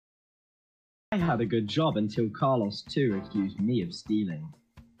I had a good job until Carlos too accused me of stealing.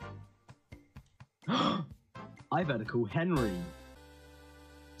 I better call Henry.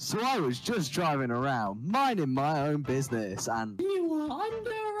 So I was just driving around, minding my own business, and You are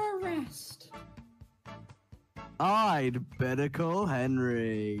under arrest. I'd better call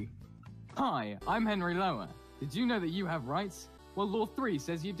Henry. Hi, I'm Henry Lower. Did you know that you have rights? Well, Law 3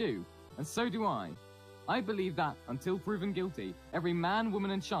 says you do, and so do I. I believe that, until proven guilty, every man, woman,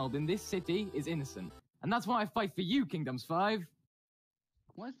 and child in this city is innocent. And that's why I fight for you, Kingdoms 5.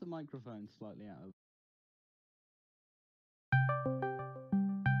 Why is the microphone slightly out of...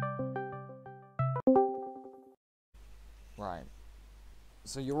 Right.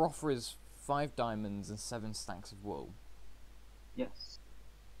 So your offer is 5 diamonds and 7 stacks of wool. Yes.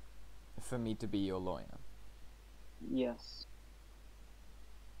 For me to be your lawyer. Yes.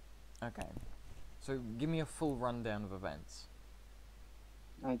 Okay. So give me a full rundown of events.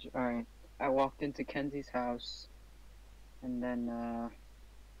 Alright. I walked into Kenzie's house, and then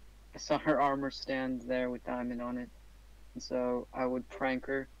I saw her armor stand there with diamond on it. And so I would prank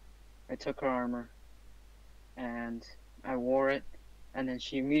her. I took her armor, and I wore it, and then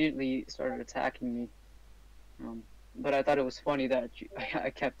she immediately started attacking me. But I thought it was funny that I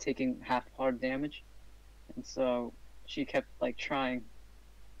kept taking half hard damage, and so she kept like trying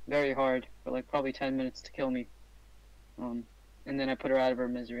very hard for like probably 10 minutes to kill me. And then I put her out of her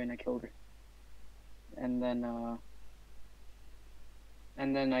misery and I killed her. And then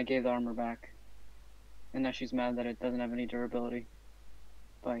I gave the armor back, and now she's mad that it doesn't have any durability,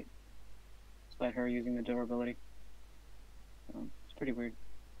 despite her using the durability. It's pretty weird.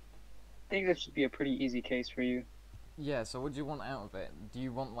 I think this should be a pretty easy case for you. Yeah, so what do you want out of it? Do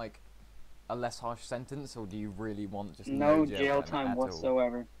you want, like, a less harsh sentence, or do you really want just no jail time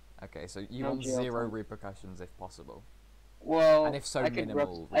whatsoever? Okay, so you want 0 repercussions if possible. Well, and if so,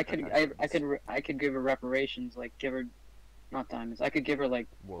 minimal I could give her reparations, like give her, not diamonds. I could give her like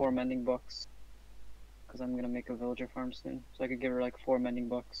 4 mending books, because I'm gonna make a villager farm soon. So I could give her like 4 mending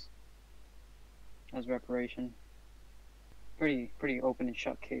books as reparation. Pretty open and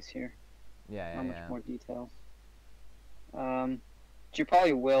shut case here. Yeah, Not much more details. She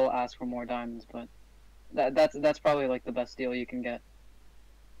probably will ask for more diamonds, but that's probably like the best deal you can get.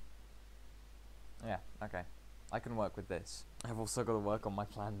 Yeah, okay. I can work with this. I've also got to work on my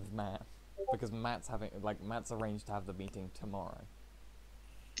plan with Matt, because Matt's arranged to have the meeting tomorrow.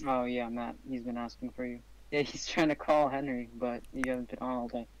 Oh yeah, Matt, he's been asking for you. Yeah, he's trying to call Henry, but you haven't been on all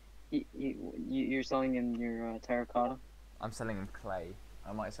day. You're selling him your terracotta? I'm selling him clay.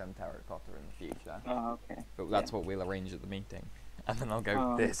 I might sell him terracotta in the future. Oh, okay. But that's what we'll arrange at the meeting. And then I'll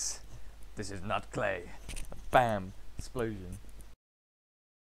go, this is not clay. Bam! Explosion.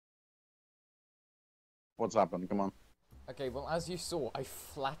 What's happened? Come on. Okay, well, as you saw, I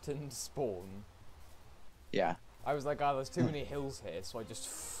flattened spawn. Yeah. I was like, oh, there's too many hills here, so I just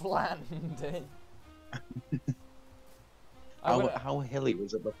flattened it. How hilly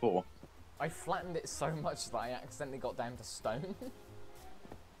was it before? I flattened it so much that I accidentally got down to stone.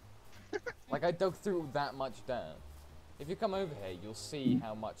 Like, I dug through that much dirt. If you come over here, you'll see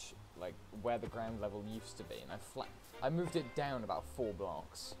how much, like, where the ground level used to be, and I moved it down about 4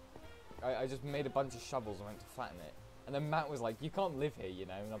 blocks. I just made a bunch of shovels and went to flatten it. And then Matt was like, you can't live here, you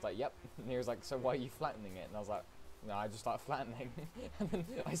know? And I was like, yep. And he was like, so why are you flattening it? And I was like, no, I just started flattening. And then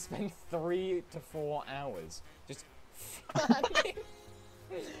I spent 3 to 4 hours just flattening.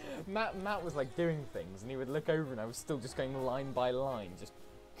 Matt was like doing things, and he would look over and I was still just going line by line, just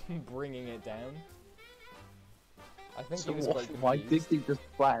bringing it down. I think So he was quite confused. why did he just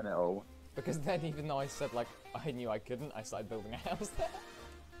flatten it all? Because then, even though I said, like, I knew I couldn't, I started building a house there.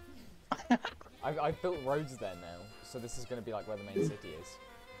 I've built roads there now, so this is going to be like where the main city is.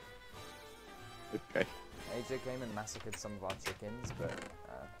 Okay. AJ came and massacred some of our chickens, but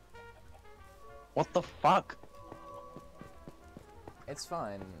What the fuck? it's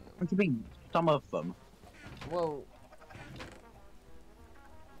fine. What do you mean, some of them? Well,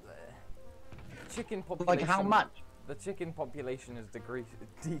 chicken population. Like how much? The chicken population has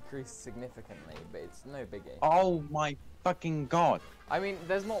decreased significantly, but it's no biggie. Oh my fucking god. I mean,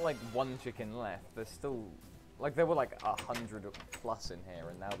 there's not like 1 chicken left. There's still, like, there were like 100 plus in here,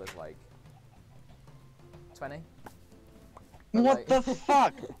 and now there's like 20. But What like... the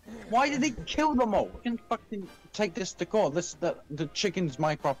fuck? Why did he kill them all? We can fucking take this to court. The chicken's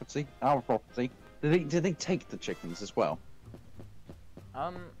my property, our property. Did they take the chickens as well?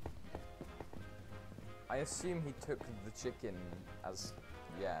 I assume he took the chicken as,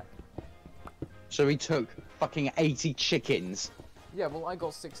 yeah. So he took fucking 80 chickens. Yeah, well, I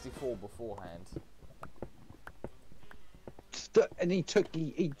got 64 beforehand. And he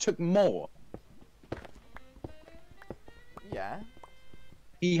took more. Yeah?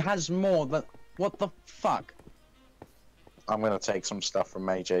 He has more than. What the fuck? I'm gonna take some stuff from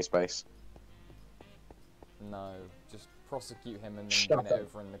AJ's base. No, just prosecute him and then Shut win it up.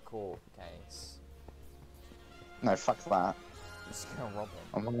 over in the court case. No, fuck that. Just gonna rob him.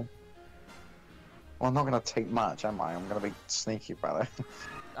 I'm gonna. Well, I'm not gonna take much, am I? I'm gonna be sneaky about it.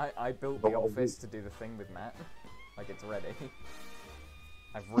 I built the office to do the thing with Matt. Like, it's ready.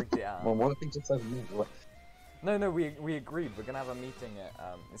 I've rigged it up. Well, what if he just says no? No, we agreed. We're gonna have a meeting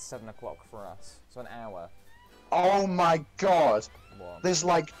at, it's 7 o'clock for us. So an hour. Oh my god! What? There's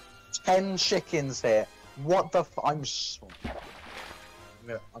like 10 chickens here. What the I'm so...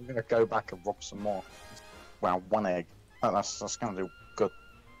 I'm gonna go back and rob some more. Wow, 1 egg. Oh, that's gonna do good.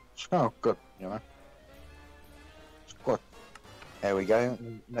 It's gonna do good, you know? It's good. There we go.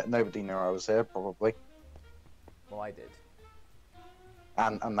 Nobody knew I was here, probably. Well, I did.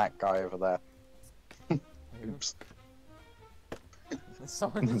 And that guy over there. Oops.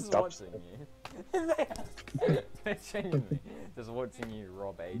 Someone is watching you. They're genuinely just watching you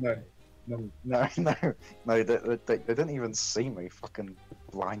rob AJ. No, they didn't even see me, fucking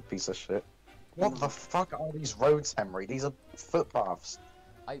blind piece of shit. What the fuck are these roads, Henry? These are footpaths.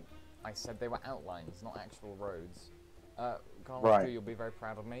 I said they were outlines, not actual roads. Carlos, Right. you'll be very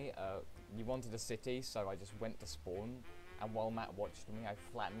proud of me. You wanted a city, so I just went to spawn, and while Matt watched me, I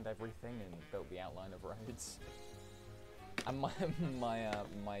flattened everything and built the outline of roads. And my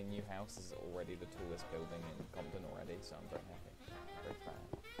new house is already the tallest building in Compton already, so I'm very happy. Very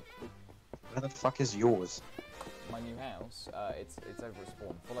proud. Where the fuck is yours? My new house, it's over at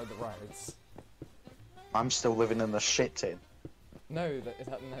spawn. Follow the roads. I'm still living in the shit tin. No,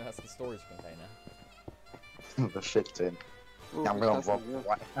 that's the storage container. The shit tin. Ooh, I'm gonna whose rob house the is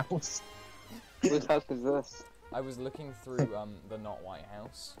White House. this? Whose house is this? I was looking through the not White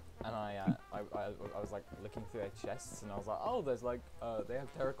House, and I was like looking through their chests, and I was like, oh, there's like they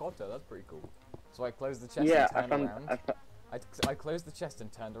have terracotta. That's pretty cool. So I closed the chest Yeah, and turned around. I closed the chest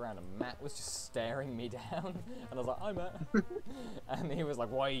and turned around, and Matt was just staring me down, and I was like, hi Matt, and he was like,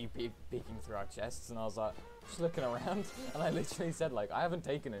 why are you peeking through our chests? And I was like, just looking around, and I literally said like, I haven't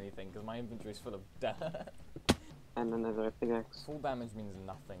taken anything because my inventory's full of dirt. And another pickaxe. Full damage means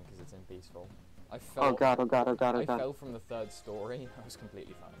nothing because it's in peaceful. I fell. Oh god, oh god, oh god, oh I god. fell from the 3rd story. I was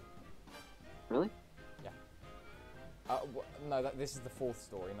completely fine. Really? No, this is the 4th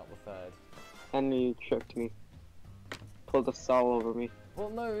story, not the 3rd. Henry, you tricked me. Pulled a saw over me. Well,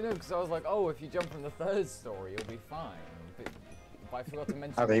 no, because I was like, oh, if you jump from the 3rd story, you'll be fine. But I forgot to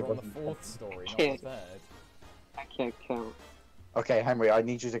mention they you're on the 4th story, not the 3rd. I can't count. Okay, Henry, I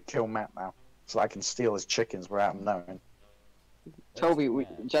need you to kill Matt now, so I can steal his chickens without him knowing. Toby, Yeah.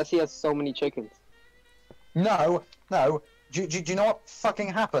 Jesse has so many chickens. No. Do you know what fucking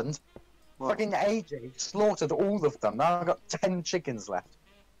happened? What? Fucking AJ slaughtered all of them. Now I've got 10 chickens left.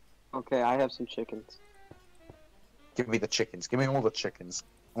 Okay, I have some chickens. Give me the chickens. Give me all the chickens.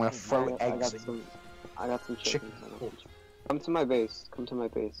 I'm gonna throw I eggs. got some Chicken. chickens. Come to my base. Come to my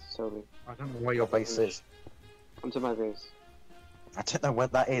base, Toby. I don't know where your base is. Come to my base. I don't know where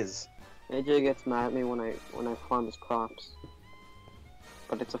that is. AJ gets mad at me when I farm his crops.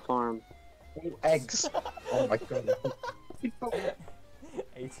 But it's a farm. All eggs. Oh my god.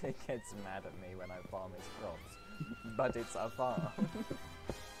 AJ gets mad at me when I farm his crops, but it's a farm.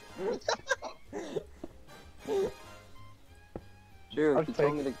 Drew, I've he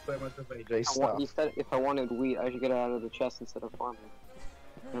told me to. taken so much of AJ's stuff. He said if I wanted wheat, I should get it out of the chest instead of farming.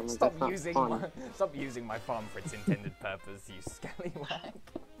 And I'm like, Stop that's not using fun. stop using my farm for its intended purpose, you scallywag.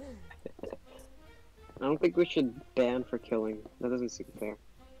 I don't think we should ban for killing. That doesn't seem fair.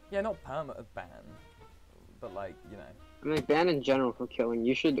 Yeah, not permanent ban, but like, you know. I mean, ban in general for killing.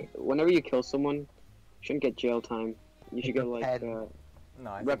 You should, whenever you kill someone, you shouldn't get jail time. You should get like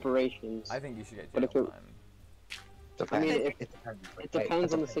No, reparations. I think you should get But if jail it- time. I mean, Depends. it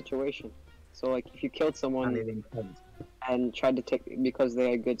depends on the situation. So like, if you killed someone situation. and tried to take because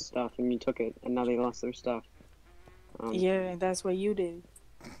they had good stuff and you took it and now they lost their stuff. Yeah, that's what you did.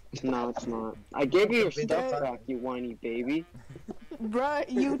 No, it's not. I gave you your stuff back, you whiny baby. Bruh,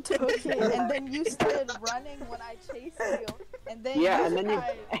 you took it and then you started running when I chased you. And then Yeah, you and then you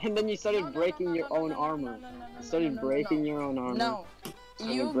tried- and then you started No, breaking your own no, armor. no, You started breaking your own armor. No,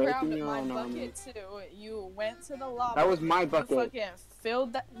 Started you breaking grabbed your my own armor. bucket too. You went to the lobby. That was my You bucket. fucking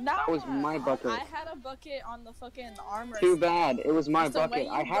filled that. Nah, That was my bucket. I had a bucket on the fucking armor. Too stand. bad. It was my It's the way bucket.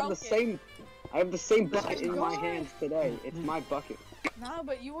 you I have the broke it. same. I have the same Let bucket it in my go. hands today. It's my bucket. Nah,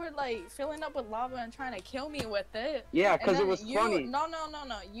 but you were like filling up with lava and trying to kill me with it. Yeah, And because it then was you, funny. No.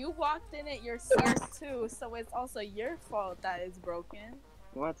 You walked in it yourself too, so it's also your fault that it's broken.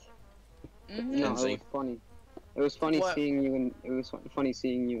 What? Mhm. No, it Lindsay. was funny. It was funny What? seeing you in. It was funny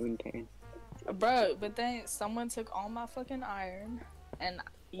seeing you in pain. Bro, but then someone took all my fucking iron, and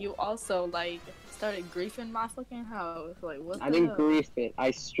you also like started griefing my fucking house. Like what? I the didn't hell? grief it.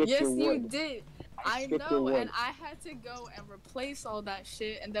 I stripped Yes, your you wood. did. I I stripped your know, wood. and I had to go and replace all that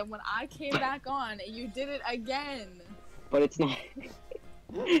shit. And then when I came back on, you did it again. But it's not.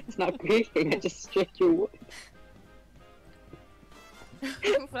 It's not griefing. I just stripped your wood.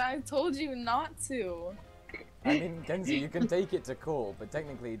 But I told you not to. I mean, Kenzie, you can take it to court, but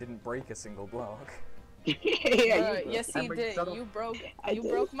technically he didn't break a single block. Yeah, Yes, he Henry, did. shut up. You broke. I You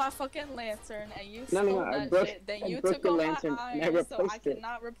did. broke my fucking lantern, and you No, stole no, I that broke- shit. Then I you broke took your all lantern, my and I iron, so I replaced it.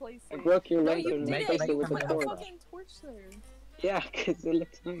 cannot replace I it. broke your No, lantern you and didn't. replaced it You with put a a sword. fucking torch there. Yeah, because it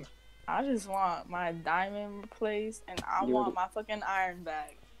looks nice. I just want my diamond replaced, and I You want would- my fucking iron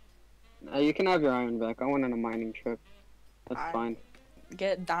back. You can have your iron back. I went on a mining trip. That's I- fine.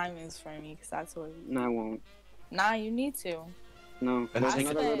 Get diamonds for me, cause that's what. No, I won't. Nah, you need to. No, And there's, I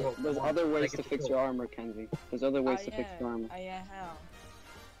spent- there's other ways Take it to to fix court. your armor, Kenzie. There's other ways to fix your armor. Oh yeah, how?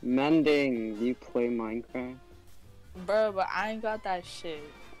 Mending. Do you play Minecraft? Bro, but I ain't got that shit.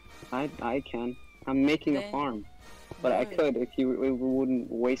 I can. I'm making a Then- farm. But I Good. could if you wouldn't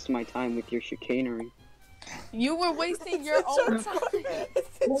waste my time with your chicanery. You were wasting your own time.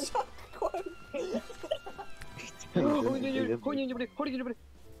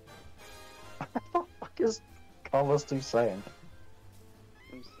 What the fuck is Carlos two saying?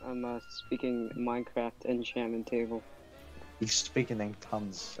 I'm speaking Minecraft enchantment table. He's speaking in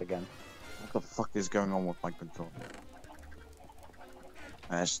tons again. What the fuck is going on with my controller?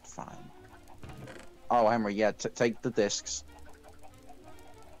 That's fine. Oh, Henry, yeah, take the discs.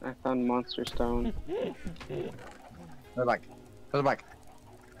 I found monster stone. Put it back. Put it back.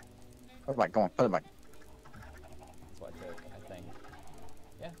 Put it back. Go on, put it back. That's what I took, I think.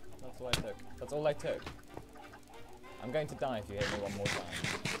 Yeah, that's what I took. That's all I took. I'm going to die if you hit me one more time.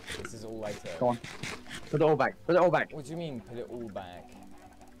 This is all I took. Go on. Put it all back. Put it all back. What do you mean, put it all back?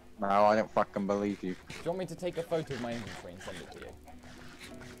 No, I don't fucking believe you. Do you want me to take a photo of my inventory and send it to you?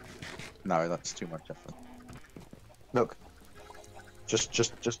 No, that's too much effort. Look.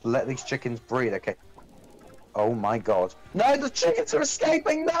 Just let these chickens breed, okay? Oh my god. No, the chickens are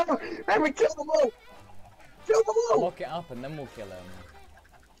escaping! No! Henry, kill them all! Kill them all! Lock it up and then we'll kill him.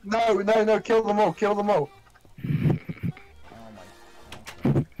 No, kill them all, kill them all!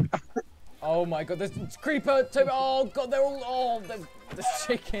 Oh my god, there's creeper! Oh god, they're all. Oh, there's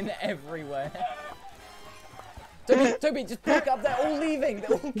chicken everywhere. Toby, just pick up. They're all leaving.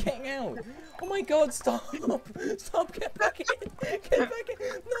 They're all getting out. Oh my god, stop! Stop! Get back in! Get back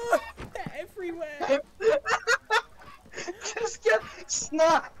in! No, they're everywhere. Just get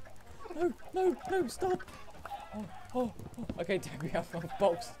snap! No, stop! Oh. Okay, Toby, I've got a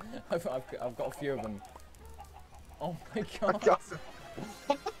box. I've got a few of them. Oh my god.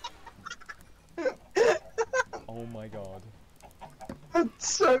 Oh my god.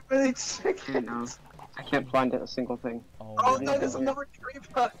 So many I chickens! I can't find a single thing. Oh, Oh my no, there's god. another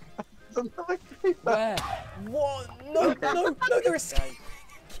creeper! There's another creeper! Where? What? No, they're escaping.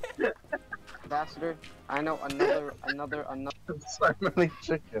 Ambassador, I know another. So many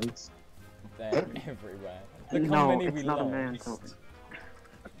chickens. They're everywhere. Look how No, many it's we not a lost. man.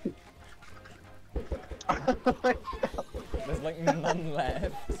 There's like none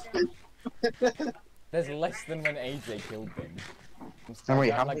left. There's less than when AJ killed them. I'm still Henry,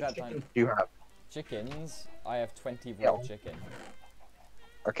 down how like many that chickens time. do you have? Chickens? I have 20 raw Yeah. chicken.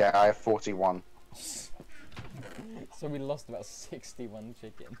 Okay, I have 41. So we lost about 61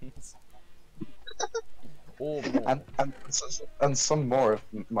 chickens. Or more. And some more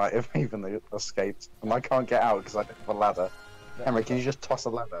might have even escaped. And I can't get out because I don't have a ladder. Henry, can you just toss a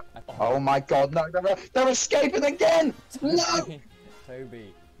ladder? Oh my god, no, they're escaping again! No!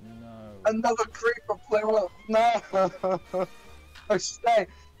 Toby, no. Another creeper blew up! No! No, stay!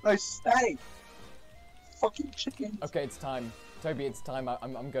 No, stay! Fucking chickens! Okay, it's time. Toby, it's time.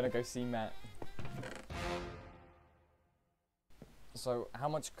 I'm gonna go see Matt. So, how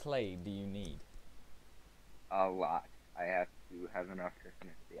much clay do you need? A lot. I have to have enough to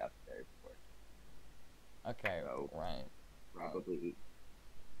finish the upstairs floor. Okay, So- right. Probably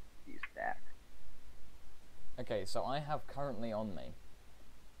few stacks. Okay, so I have currently on me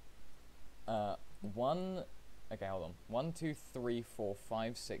okay, hold on. 1, 2, 3, 4,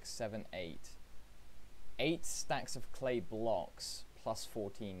 5, 6, 7, 8. 8 stacks of clay blocks plus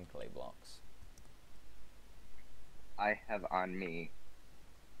 14 clay blocks. I have on me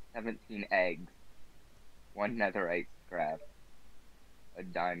 17 eggs, 1 netherite scrap, a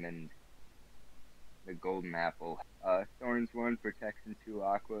diamond, the golden apple, thorns 1, protection 2,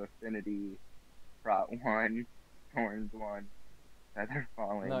 aqua affinity, prot 1, thorns one. Feather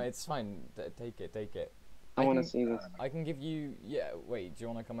falling. No, it's fine. Take it, take it. I want to can- see this. I can give you. Yeah, wait. Do you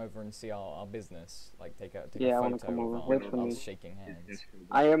want to come over and see our business? Like, take a Yeah, I photo wanna come over. of Wait for me. us shaking hands.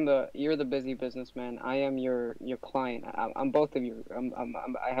 You're the busy businessman. I am your client. I'm both of you.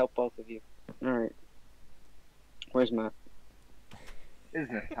 I help both of you. All right. Where's Matt?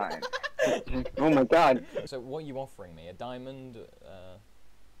 Business time. Oh my God. So, what are you offering me? A diamond?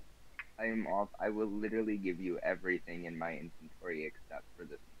 I'm off. I will literally give you everything in my inventory except for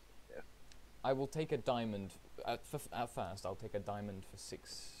this piece of this. I will take a diamond. At first, I'll take a diamond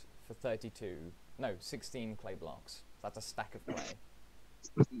for 32. No, 16 clay blocks. That's a stack of clay.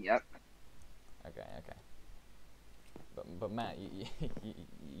 Yep. Okay, okay. But Matt,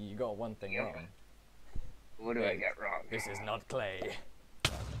 you got one thing Yeah. wrong. What do I get wrong? This is not clay.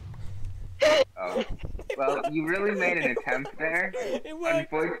 Oh. Well, you really made an attempt there. It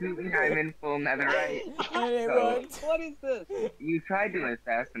worked. Unfortunately, I'm in full netherite. It So- worked. What is this? You tried to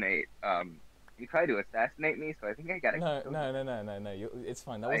assassinate. You tried to assassinate me, so I think I gotta. No, kill no, you. no, no, no, no. It's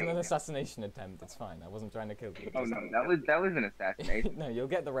fine. That wasn't an assassination attempt. It's fine. I wasn't trying to kill you. Oh Just- no, that was an assassination. No, you'll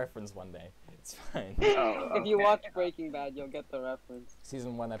get the reference one day. It's fine. Oh, If you okay. watch Breaking Bad, you'll get the reference.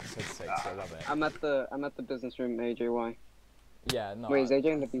 Season 1, episode 6. I love it. I'm at the business room, AJY. Yeah, no. Wait, is AJ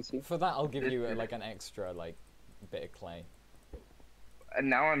in the PC? For that, I'll give you like an extra bit of clay.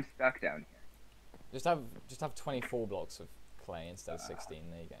 And now I'm stuck down here. Just have 24 blocks of clay instead of 16.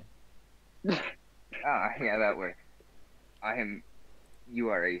 There you go. Ah, yeah, that works. You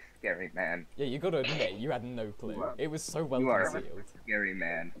are a scary man. Yeah, you gotta admit, you had no clue. It was so well You are a concealed. scary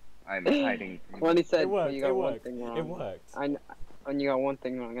man. I'm hiding from When he said It worked. you got It one worked. thing wrong. It worked. When you got one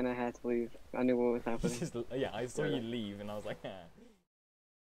thing wrong, and I had to leave. I knew what was happening. Yeah, I saw you leave, and I was like, ah.